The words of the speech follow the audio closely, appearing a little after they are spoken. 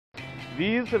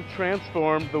These have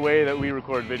transformed the way that we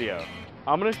record video.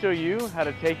 I'm going to show you how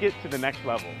to take it to the next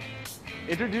level.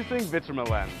 Introducing Vitrima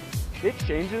Lens. It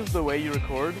changes the way you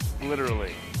record,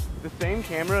 literally. The same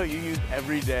camera you use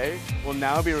every day will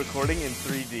now be recording in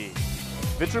 3D.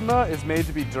 Vitrima is made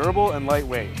to be durable and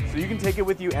lightweight, so you can take it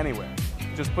with you anywhere.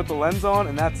 Just put the lens on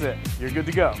and that's it. You're good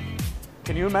to go.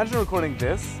 Can you imagine recording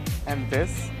this, and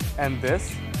this, and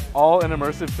this, all in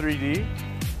immersive 3D?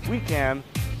 We can,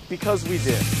 because we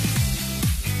did.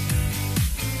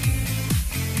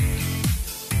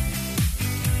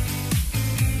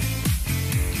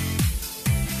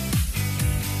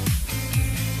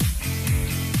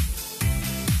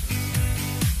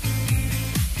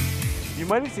 You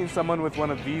might have seen someone with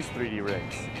one of these 3D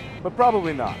rigs, but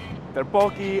probably not. They're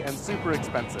bulky and super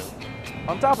expensive.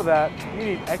 On top of that, you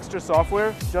need extra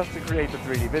software just to create the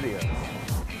 3D videos.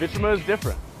 Vitrima is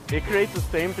different. It creates the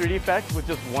same 3D effect with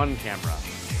just one camera.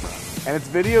 And its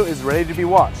video is ready to be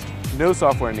watched. No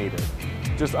software needed.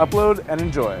 Just upload and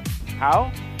enjoy.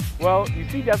 How? Well, you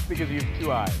see depth because you have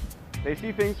two eyes. They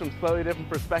see things from slightly different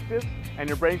perspectives, and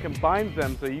your brain combines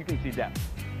them so you can see depth.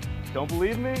 Don't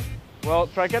believe me? Well,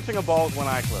 try catching a ball with one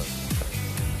eye closed.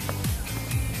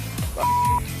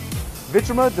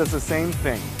 Vitrima does the same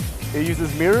thing. It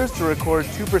uses mirrors to record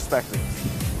two perspectives.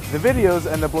 The videos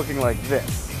end up looking like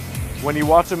this. When you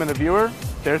watch them in a viewer,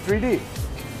 they're 3D.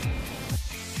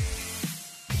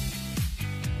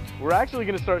 We're actually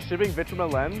going to start shipping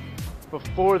Vitrima Lens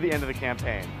before the end of the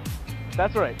campaign.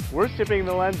 That's right, we're shipping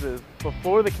the lenses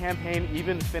before the campaign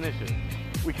even finishes.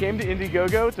 We came to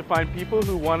Indiegogo to find people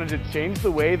who wanted to change the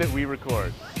way that we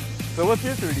record. So what's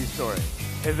your 3D story?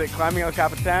 Is it climbing El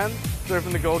Capitan,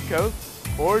 surfing the Gold Coast,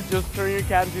 or just turning your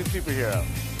cat into a superhero?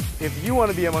 If you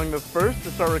want to be among the first to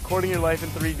start recording your life in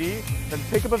 3D, then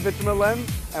pick up a Vitrima lens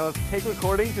and let's take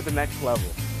recording to the next level.